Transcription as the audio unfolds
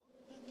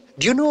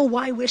Do you know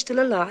why we're still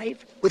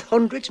alive? With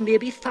hundreds,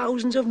 maybe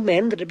thousands of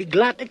men that'd be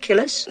glad to kill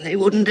us? They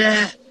wouldn't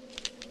dare.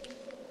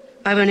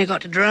 I've only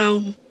got to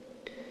drown.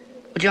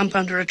 Or jump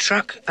under a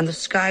truck and the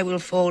sky will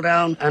fall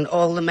down and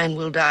all the men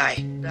will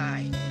die.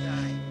 Die.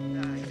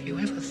 Have you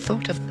ever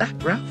thought of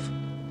that, Ralph?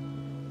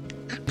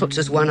 That puts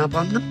us one up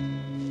on them.